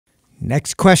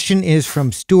Next question is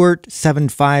from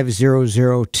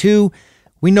Stuart75002.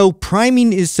 We know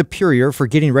priming is superior for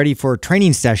getting ready for a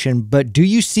training session, but do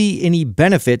you see any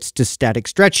benefits to static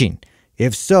stretching?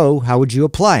 If so, how would you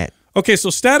apply it? Okay, so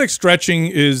static stretching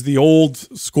is the old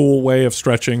school way of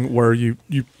stretching where you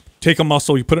take a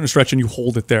muscle, you put it in a stretch, and you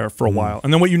hold it there for a while.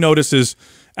 And then what you notice is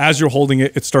as you're holding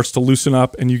it, it starts to loosen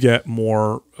up and you get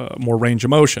more range of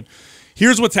motion.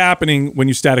 Here's what's happening when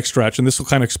you static stretch, and this will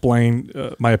kind of explain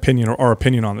my opinion or our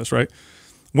opinion on this, right?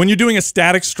 When you're doing a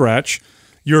static stretch,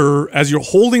 as you're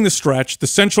holding the stretch, the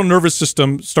central nervous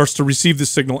system starts to receive the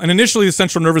signal. And initially, the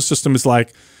central nervous system is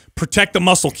like, protect the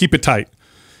muscle, keep it tight.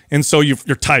 And so you're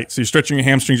tight. So you're stretching your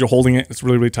hamstrings, you're holding it, it's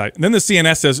really, really tight. And then the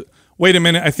CNS says, wait a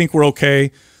minute, I think we're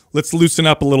okay. Let's loosen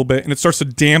up a little bit. And it starts to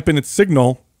dampen its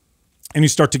signal, and you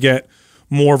start to get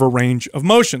more of a range of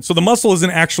motion. So the muscle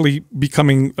isn't actually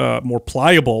becoming more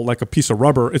pliable like a piece of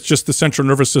rubber. It's just the central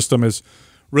nervous system is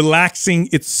relaxing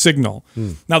its signal.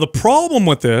 Now, the problem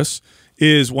with this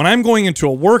is when I'm going into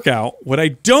a workout, what I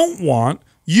don't want,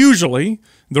 usually,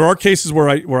 there are cases where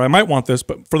I might want this,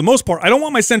 but for the most part, I don't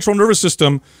want my central nervous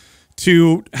system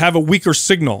to have a weaker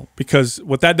signal, because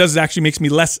what that does is actually makes me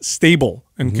less stable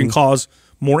and can cause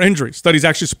more injury. Studies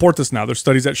actually support this now. There's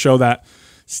studies that show that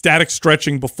static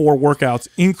stretching before workouts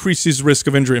increases risk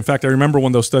of injury. In fact, I remember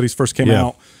when those studies first came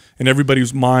out, and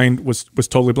everybody's mind was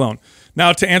totally blown.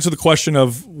 Now, to answer the question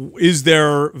of, is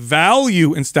there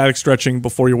value in static stretching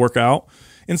before you work out?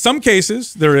 In some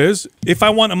cases, there is. If I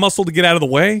want a muscle to get out of the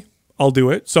way, I'll do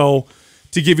it. So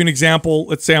to give you an example,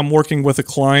 let's say I'm working with a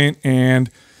client and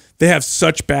they have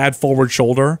such bad forward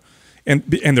shoulder, and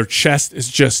their chest is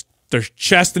just, their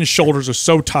chest and shoulders are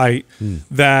so tight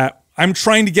that I'm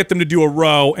trying to get them to do a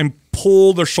row and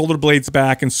pull their shoulder blades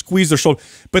back and squeeze their shoulder,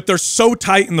 but they're so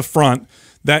tight in the front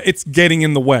that it's getting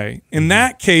in the way. In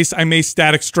that case, I may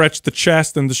static stretch the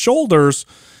chest and the shoulders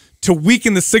to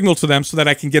weaken the signal to them so that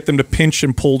I can get them to pinch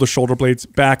and pull the shoulder blades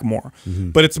back more.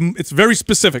 But it's a very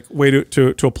specific way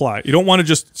to apply. You don't want to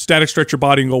just static stretch your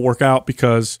body and go work out,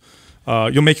 because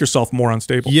you'll make yourself more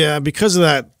unstable. Yeah, because of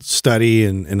that study,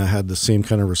 and I had the same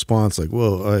kind of response, like,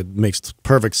 whoa, it makes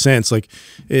perfect sense. Like,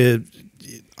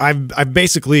 I've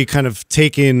basically kind of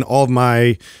taken all of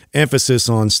my emphasis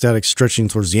on static stretching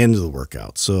towards the end of the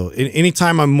workout. So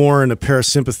anytime I'm more in a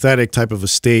parasympathetic type of a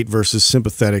state versus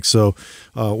sympathetic, so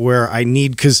where I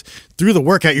need, because through the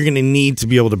workout, you're going to need to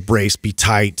be able to brace, be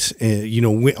tight, you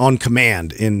know, on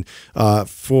command. And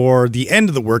for the end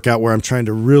of the workout, where I'm trying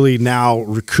to really now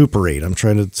recuperate, I'm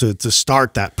trying to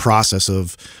start that process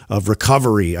of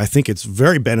recovery. I think it's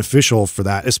very beneficial for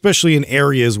that, especially in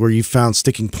areas where you found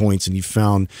sticking points and you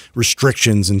found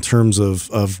restrictions in terms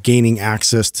of gaining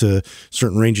access to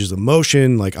certain ranges of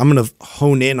motion. Like, I'm going to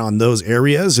hone in on those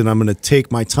areas, and I'm going to take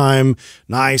my time,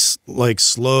 nice, like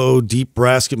slow, deep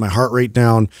breaths, get my heart rate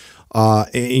down,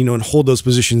 and, you know, and hold those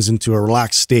positions into a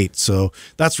relaxed state. So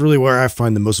that's really where I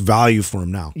find the most value for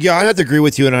him now. Yeah, I'd have to agree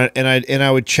with you, and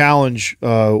I would challenge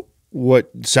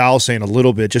what Sal's saying a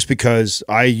little bit, just because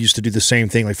I used to do the same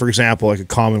thing. Like, for example, like a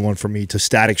common one for me to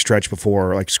static stretch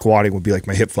before like squatting would be like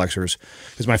my hip flexors,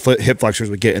 because my hip flexors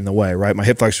would get in the way, right? My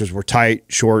hip flexors were tight,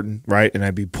 shortened, right? And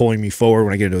I'd be pulling me forward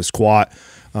when I get into a squat.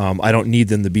 I don't need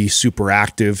them to be super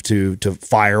active to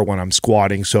fire when I'm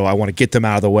squatting, so I want to get them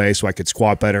out of the way so I could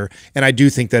squat better. And I do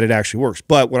think that it actually works.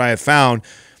 But what I have found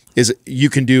is you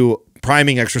can do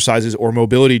priming exercises or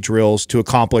mobility drills to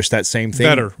accomplish that same thing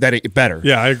better.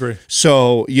 Yeah, I agree.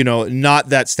 So, you know, not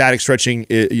that static stretching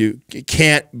it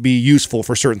can't be useful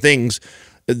for certain things.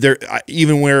 There,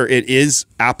 even where it is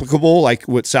applicable, like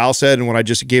what Sal said and what I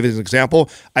just gave as an example,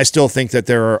 I still think that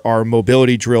there are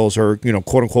mobility drills, or, you know,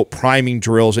 quote unquote priming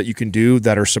drills that you can do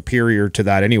that are superior to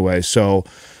that anyway. So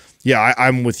yeah,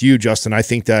 I'm with you, Justin. I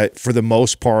think that for the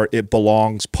most part, it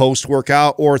belongs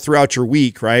post-workout or throughout your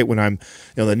week, right? When I'm,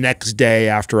 you know, the next day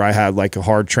after I had like a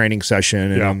hard training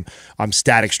session and I'm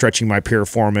static stretching my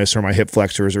piriformis or my hip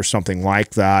flexors or something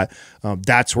like that.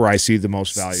 That's where I see the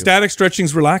most value. Static stretching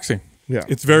is relaxing. Yeah,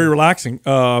 it's very relaxing.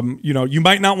 You know, you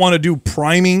might not want to do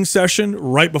priming session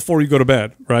right before you go to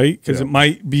bed, right? Because it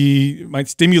might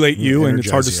stimulate you and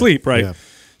it's hard to sleep, right? Yeah.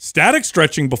 Static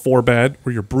stretching before bed,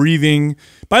 where you're breathing.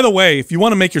 By the way, if you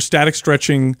want to make your static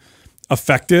stretching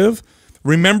effective,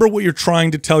 remember what you're trying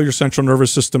to tell your central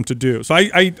nervous system to do. So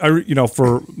I you know,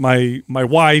 for my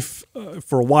wife,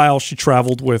 for a while, she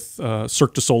traveled with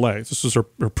Cirque du Soleil. This was her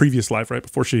previous life, right?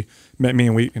 Before she met me,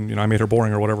 and you know, I made her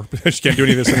boring or whatever. She can't do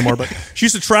any of this anymore. But she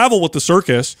used to travel with the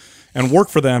circus and work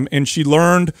for them, and she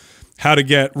learned how to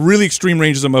get really extreme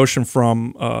ranges of motion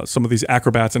from some of these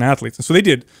acrobats and athletes. And so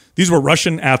these were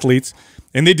Russian athletes,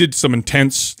 and they did some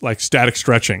intense like static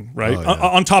stretching, right?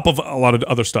 On top of a lot of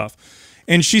other stuff.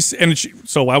 And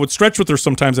so I would stretch with her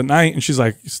sometimes at night, and she's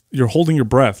like, you're holding your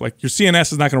breath. Like your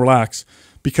CNS is not going to relax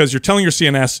because you're telling your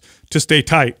CNS to stay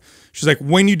tight. She's like,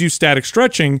 when you do static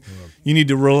stretching, you need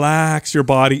to relax your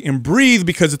body and breathe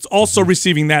because it's also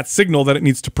receiving that signal that it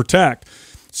needs to protect.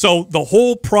 So the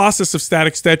whole process of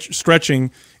static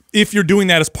stretching, if you're doing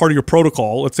that as part of your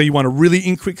protocol, let's say you want to really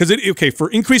increase, because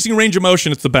for increasing range of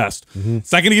motion, it's the best.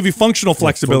 It's not going to give you functional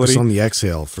flexibility. Focus on the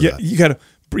exhale for that. You got to.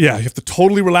 Yeah, you have to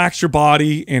totally relax your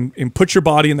body and put your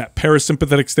body in that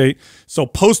parasympathetic state. So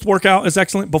post-workout is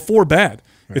excellent. Before bed,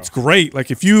 it's great.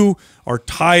 Like if you are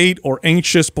tight or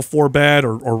anxious before bed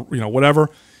or whatever,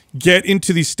 get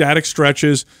into these static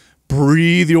stretches,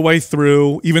 breathe your way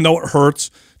through, even though it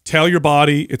hurts. Tell your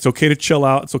body it's okay to chill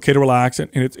out, it's okay to relax, and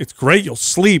it's great. You'll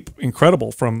sleep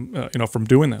incredible from from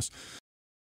doing this.